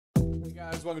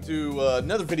Guys, welcome to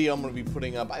another video I'm going to be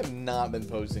putting up. I have not been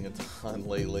posting a ton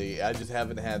lately. I just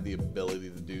haven't had the ability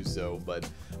to do so, but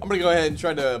I'm going to go ahead and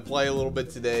try to play a little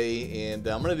bit today, and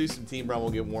I'm going to do some team run.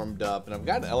 We'll get warmed up, and I've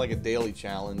got like a daily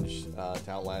challenge to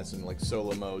outlast in like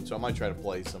solo mode, so I might try to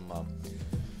play some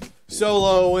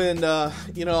solo, and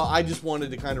you know, I just wanted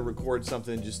to kind of record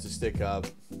something just to stick up,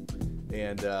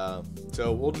 and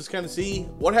so we'll just kind of see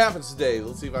what happens today.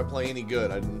 Let's see if I play any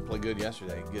good. I didn't play good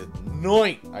yesterday. Good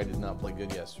night. I did not play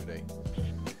good yesterday.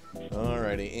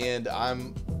 Alrighty, and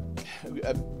I'm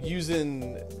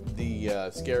using the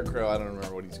Scarecrow. I don't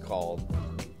remember what he's called,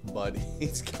 but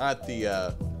he's got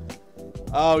the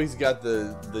oh, he's got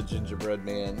the gingerbread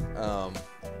man.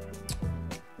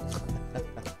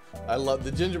 I love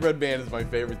the gingerbread man. Is my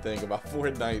favorite thing about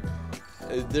Fortnite.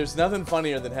 There's nothing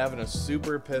funnier than having a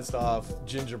super pissed off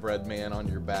gingerbread man on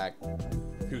your back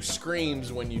who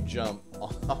screams when you jump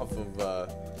off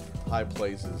of high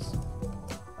places.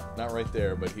 Not right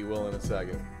there, but he will in a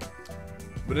second.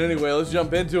 But anyway, let's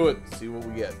jump into it, see what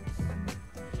we get.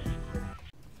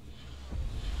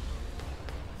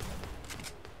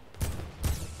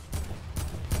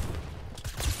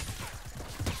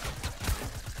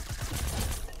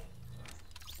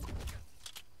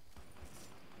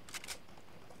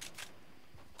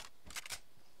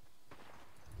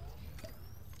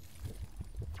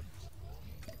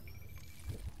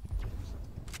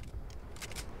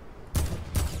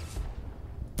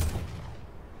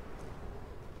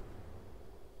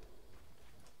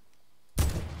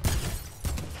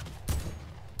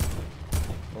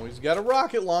 Oh, he's got a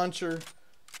rocket launcher.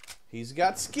 He's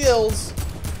got skills.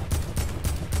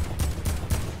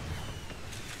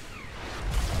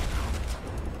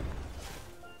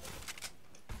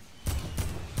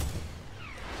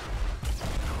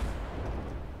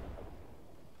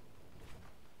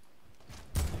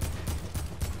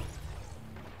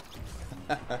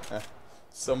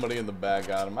 Somebody in the back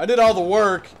got him. I did all the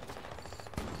work.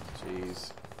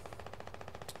 Jeez.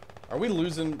 Are we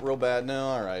losing real bad? No,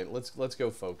 all right. Let's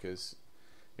go focus.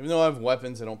 Even though I have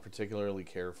weapons I don't particularly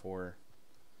care for.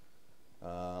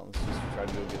 Let's just try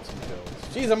to go get some kills.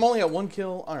 Jeez, I'm only at 1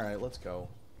 kill. All right, let's go.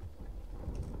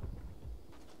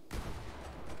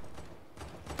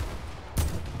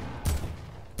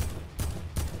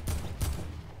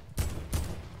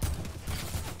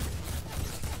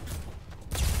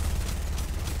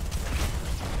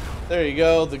 There you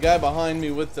go, the guy behind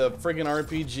me with the friggin'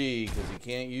 RPG, because he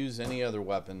can't use any other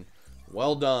weapon.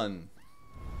 Well done.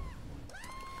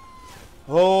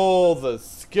 Oh, the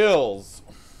skills.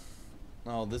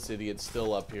 Oh, this idiot's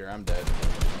still up here. I'm dead.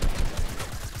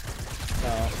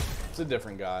 No, it's a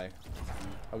different guy.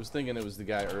 I was thinking it was the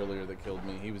guy earlier that killed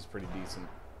me. He was pretty decent.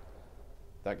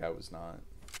 That guy was not.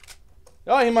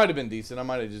 Oh, he might have been decent. I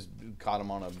might have just caught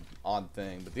him on an odd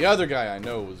thing. But the other guy I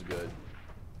know was good.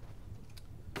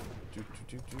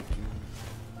 There's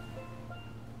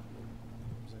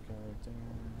that guy right there.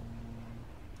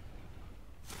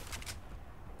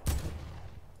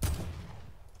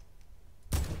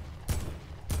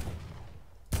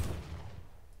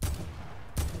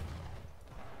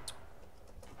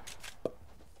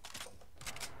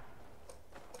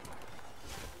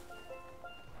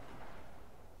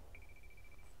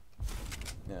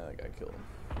 Yeah, that guy killed him.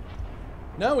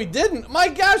 No, he didn't. My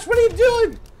gosh, what are you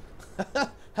doing?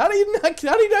 How do you not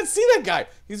see that guy?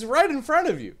 He's right in front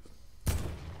of you.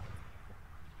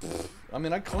 I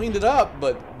mean, I cleaned it up,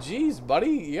 but geez, buddy,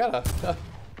 you gotta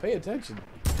pay attention.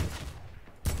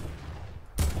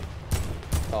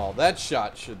 Oh, that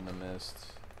shot shouldn't have missed.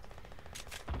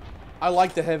 I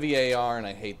like the heavy AR, and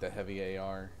I hate the heavy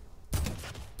AR.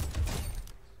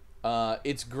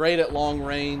 It's great at long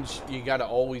range. You gotta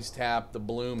always tap. The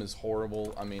bloom is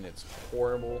horrible. I mean, it's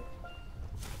horrible.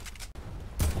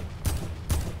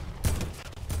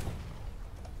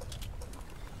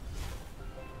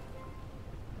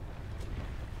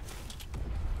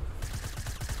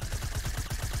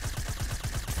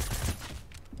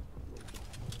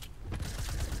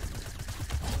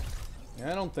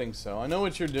 I don't think so. I know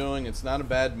what you're doing. It's not a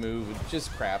bad move. It's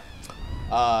just crap.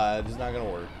 It's not gonna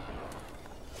work.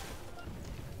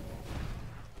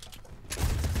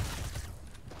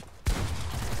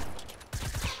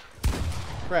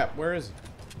 Crap, where is he?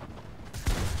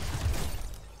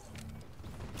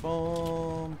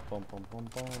 Boom, boom, boom, boom,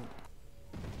 boom.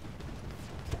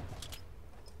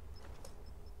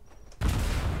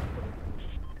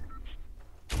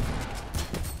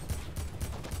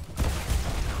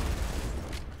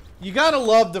 You gotta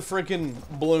love the freaking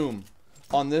bloom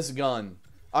on this gun.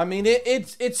 I mean,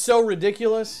 it's so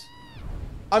ridiculous.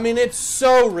 I mean, it's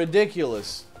so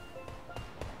ridiculous.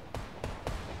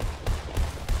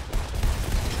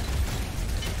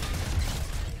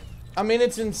 I mean,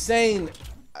 it's insane.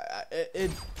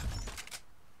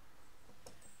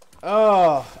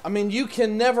 Oh, I mean, you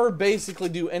can never basically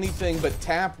do anything but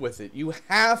tap with it. You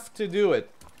have to do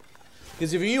it.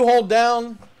 Because if you hold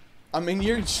down, I mean,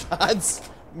 your shots,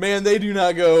 man, they do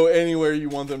not go anywhere you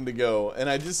want them to go. And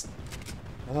I just,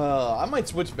 I might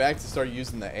switch back to start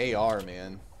using the AR,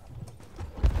 man.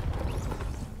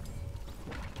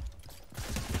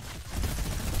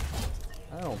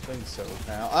 I don't think so,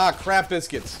 pal. Ah, crap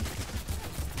biscuits.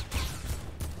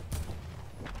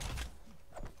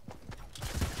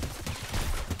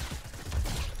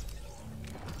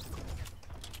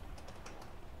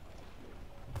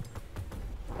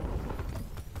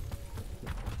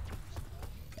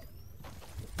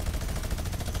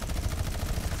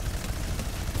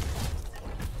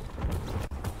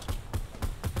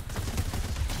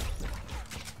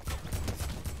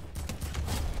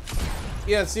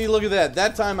 Yeah, see, look at that.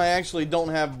 That time I actually don't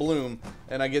have bloom,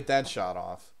 and I get that shot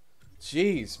off.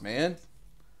 Jeez, man.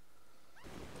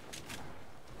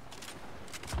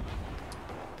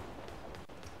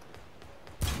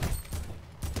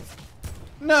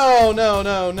 No, no,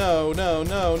 no, no, no,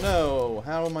 no, no.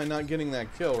 How am I not getting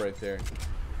that kill right there?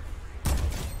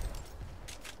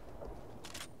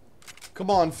 Come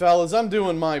on, fellas. I'm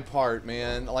doing my part,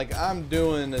 man. Like, I'm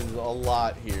doing a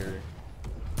lot here.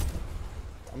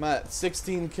 I'm at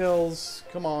 16 kills.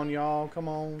 Come on, y'all. Come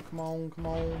on, come on, come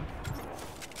on.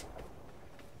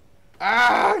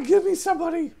 Ah, give me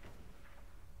somebody.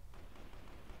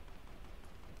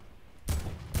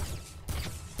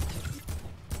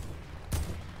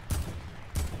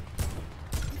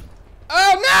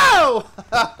 Oh,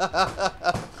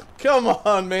 no! Come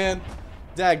on, man.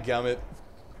 Dadgummit.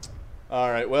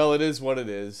 Alright, well, it is what it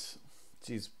is.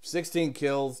 Jeez, 16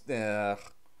 kills. Ugh.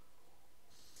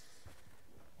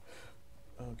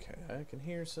 Okay, I can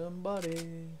hear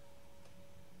somebody.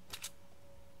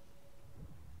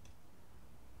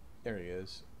 There he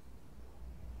is.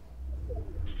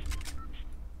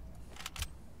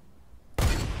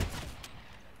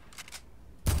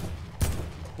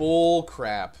 Bull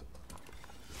crap.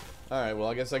 Alright, well,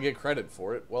 I guess I get credit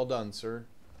for it. Well done, sir.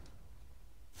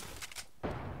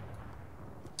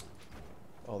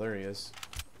 Oh, there he is.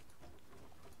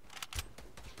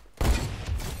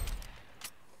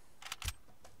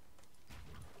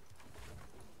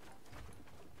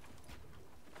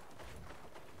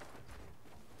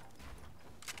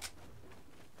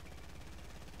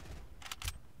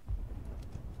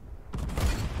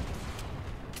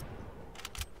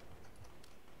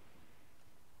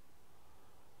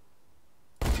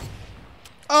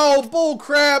 Oh, bull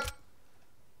crap!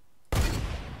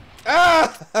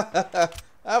 Ah!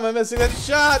 How am I missing that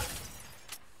shot?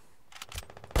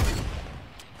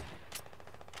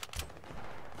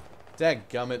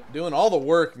 Dadgummit. Doing all the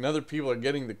work and other people are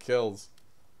getting the kills.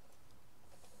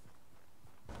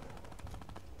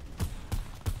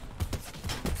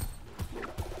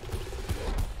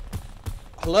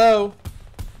 Hello?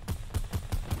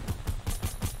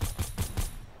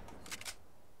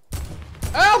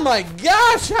 Oh my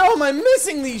gosh! How am I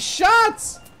missing these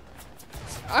shots?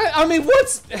 I mean,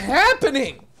 what's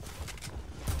happening?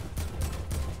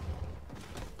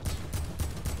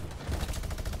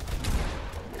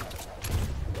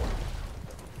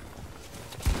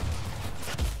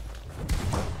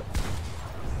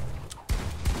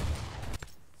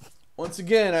 Once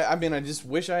again, I mean, I just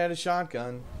wish I had a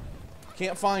shotgun.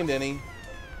 Can't find any.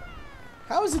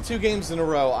 How is it 2 games in a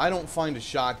row I don't find a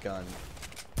shotgun?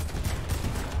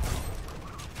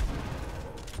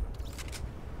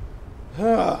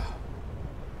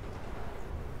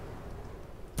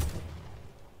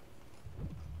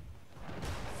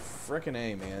 Frickin'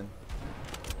 A, man.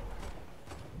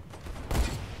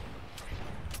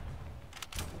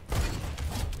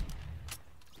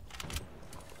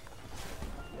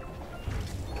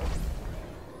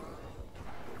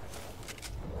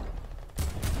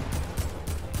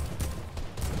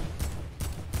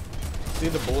 See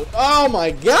the blue? Oh my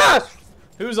gosh!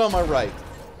 Who's on my right?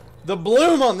 The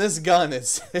bloom on this gun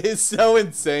is so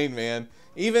insane, man.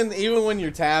 Even when you're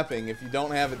tapping, if you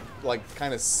don't have it like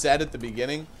kind of set at the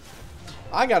beginning,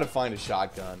 I gotta find a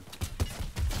shotgun.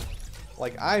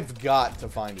 Like, I've got to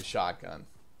find a shotgun.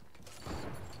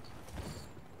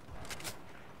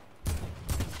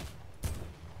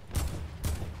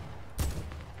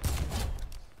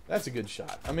 That's a good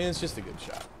shot. I mean, it's just a good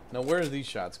shot. Now, where are these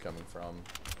shots coming from?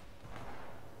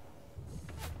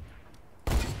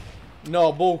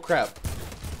 No, bull crap.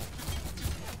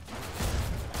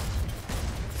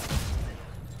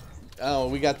 Oh,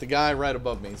 we got the guy right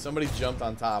above me. Somebody jumped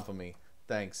on top of me.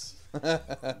 Thanks.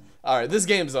 Alright, this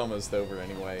game's almost over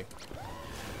anyway.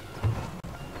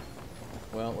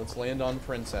 Well, let's land on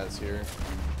Princess here.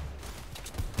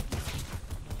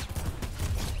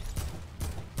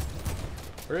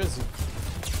 Where is he?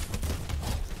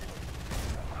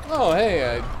 Oh,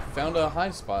 hey, I found a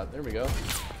high spot. There we go.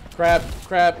 Crap,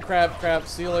 crap, crap, crap.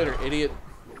 See you later, idiot.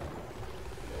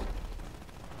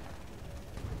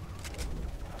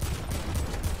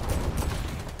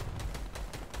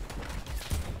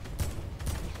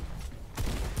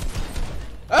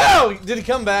 Oh! Did he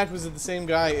come back? Was it the same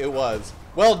guy? It was.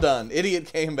 Well done. Idiot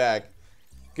came back.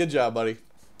 Good job, buddy.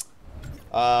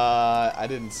 I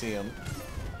didn't see him.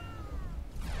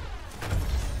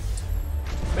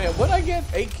 Man, what'd I get?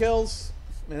 8 kills?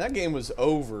 Man, that game was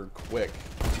over quick.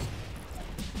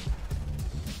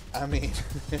 I mean,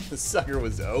 the sucker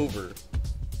was over.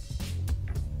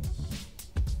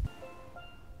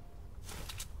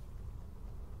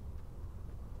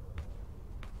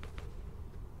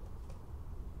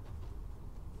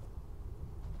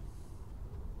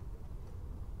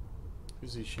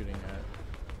 Who's he shooting at?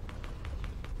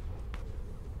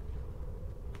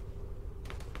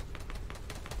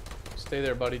 Stay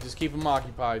there, buddy. Just keep him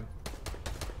occupied.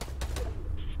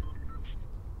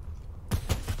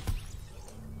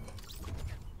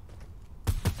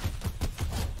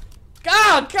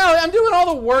 God, I'm doing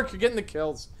all the work. You're getting the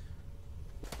kills.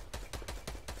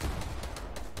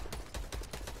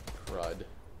 Crud.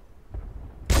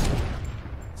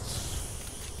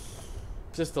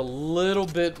 Just a little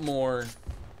bit more.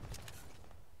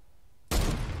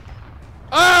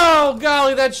 Oh,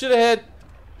 golly, that should have hit.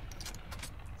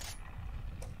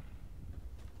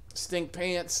 Stink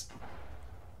pants.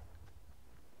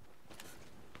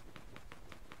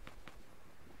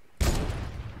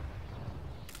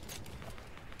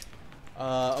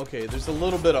 Okay, there's a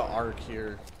little bit of arc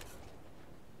here.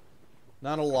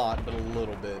 Not a lot, but a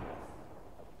little bit.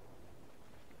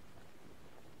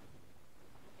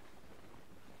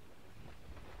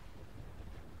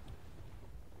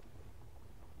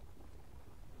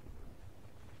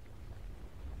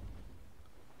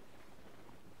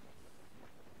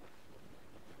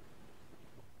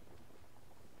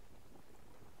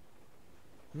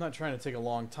 I'm not trying to take a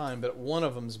long time, but one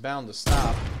of them's bound to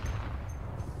stop.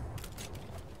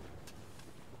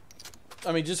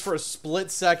 I mean, just for a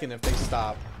split second if they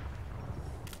stop.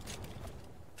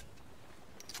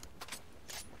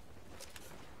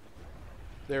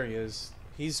 There he is.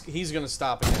 He's gonna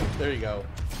stop again. There you go.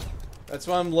 That's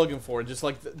what I'm looking for. Just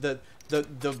like the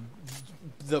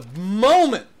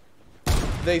moment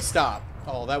they stop.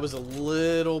 Oh, that was a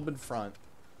little bit front.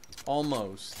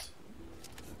 Almost.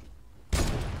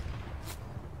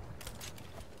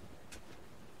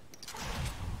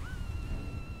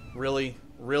 Really?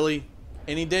 Really?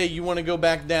 Any day you want to go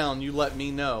back down, you let me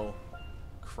know.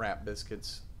 Crap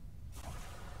biscuits.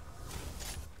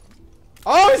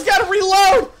 Oh, he's got to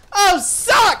reload! Oh,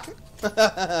 suck!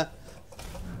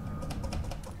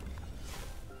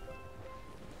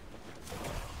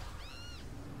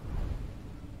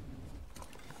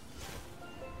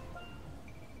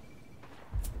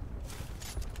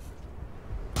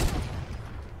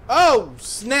 Oh,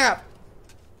 snap!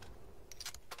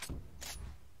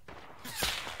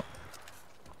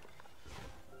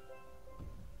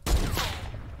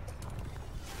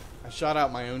 I shot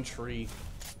out my own tree.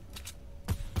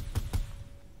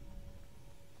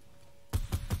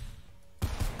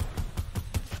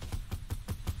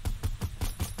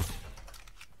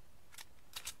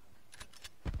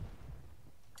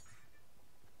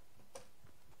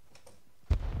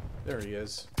 There he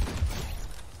is.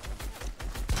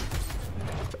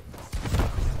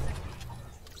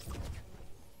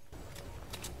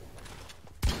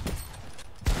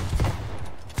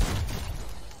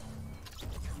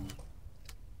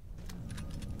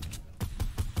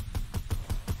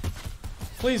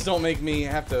 Please don't make me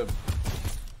have to...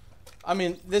 I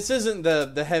mean, this isn't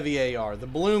the heavy AR. The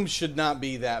bloom should not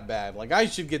be that bad. Like, I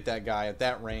should get that guy at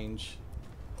that range.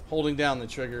 Holding down the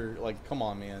trigger. Like, come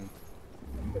on, man.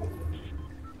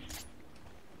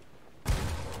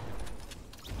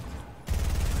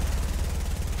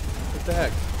 What the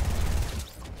heck?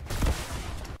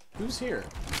 Who's here?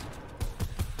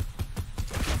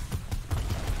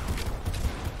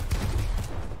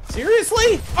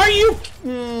 Seriously? Are you...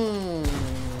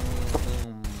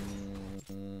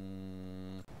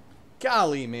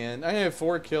 Golly, man. I have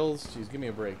 4 kills. Jeez, give me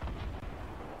a break.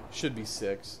 Should be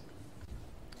 6.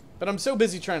 But I'm so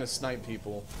busy trying to snipe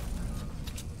people.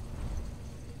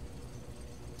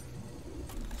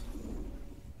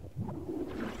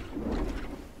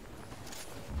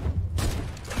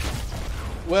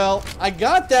 Well, I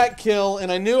got that kill,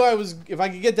 and I knew I was... If I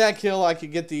could get that kill, I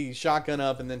could get the shotgun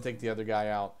up and then take the other guy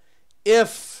out.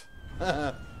 If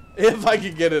If I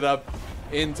could get it up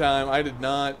in time. I did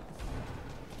not.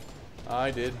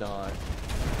 I did not.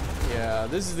 Yeah,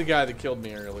 this is the guy that killed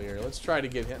me earlier. Let's try to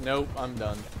get him. Nope, I'm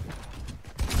done.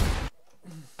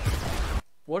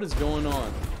 What is going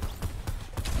on?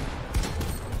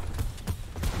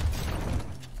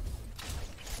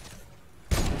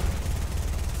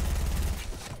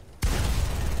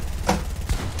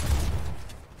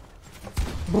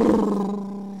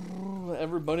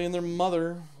 Everybody and their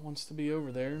mother wants to be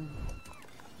over there.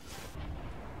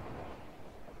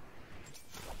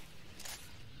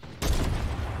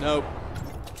 Nope.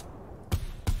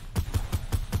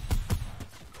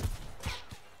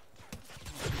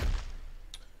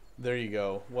 There you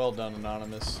go. Well done,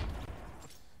 Anonymous.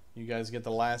 You guys get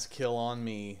the last kill on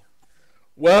me.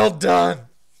 Well done!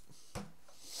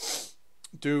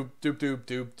 Doop, doop, doop,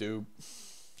 doop, doop.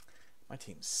 My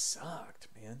team sucked,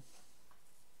 man.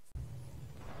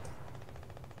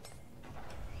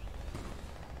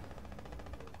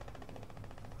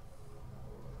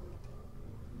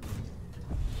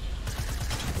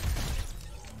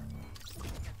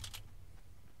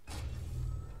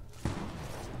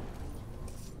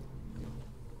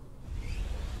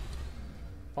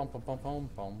 Pom pom pom pom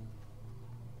pom.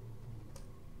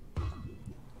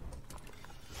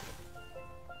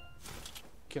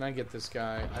 Can I get this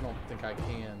guy? I don't think I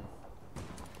can.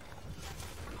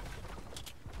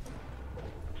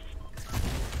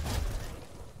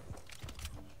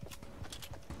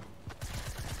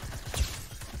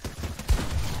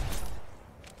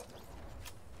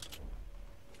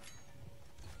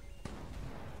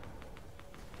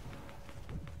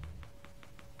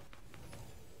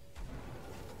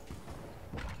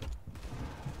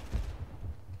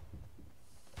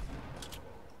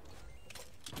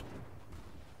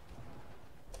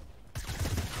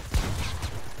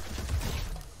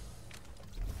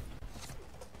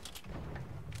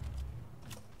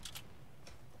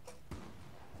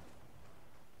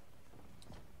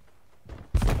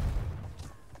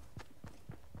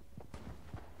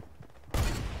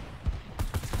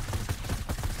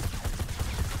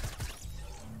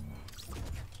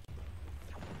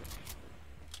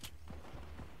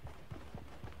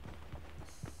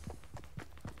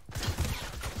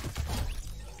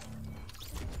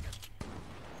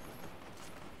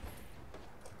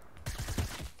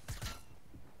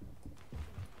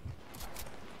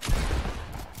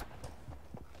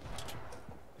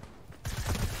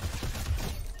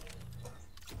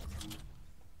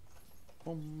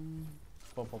 Boom.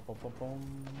 Boom, boom, boom, boom,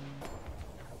 boom.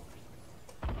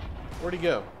 Where'd he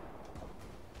go?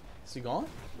 Is he gone?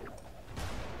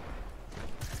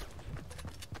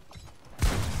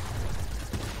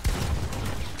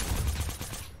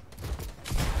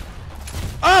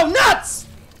 Oh, nuts!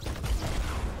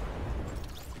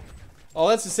 Oh,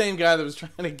 that's the same guy that was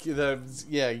trying to...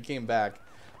 yeah, he came back.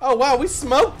 Oh, wow, we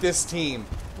smoked this team.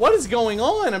 What is going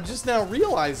on? I'm just now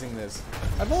realizing this.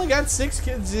 I've only got 6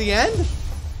 kids at the end?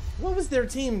 What was their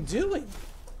team doing?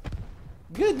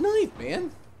 Good night,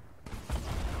 man.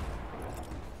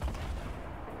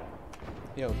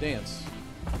 Yo, dance.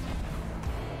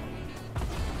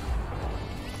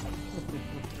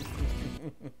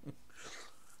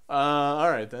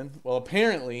 Alright then. Well,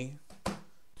 apparently...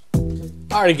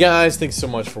 Alright guys, thanks so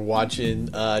much for watching.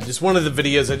 Just one of the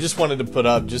videos I just wanted to put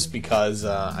up just because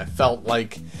I felt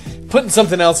like putting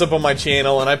something else up on my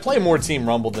channel, and I play more Team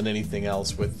Rumble than anything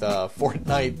else with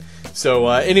Fortnite. So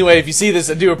anyway, if you see this,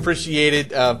 I do appreciate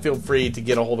it. Feel free to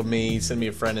get a hold of me, send me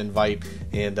a friend invite,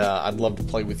 and I'd love to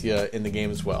play with you in the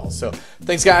game as well. So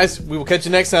thanks guys, we will catch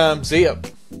you next time. See ya.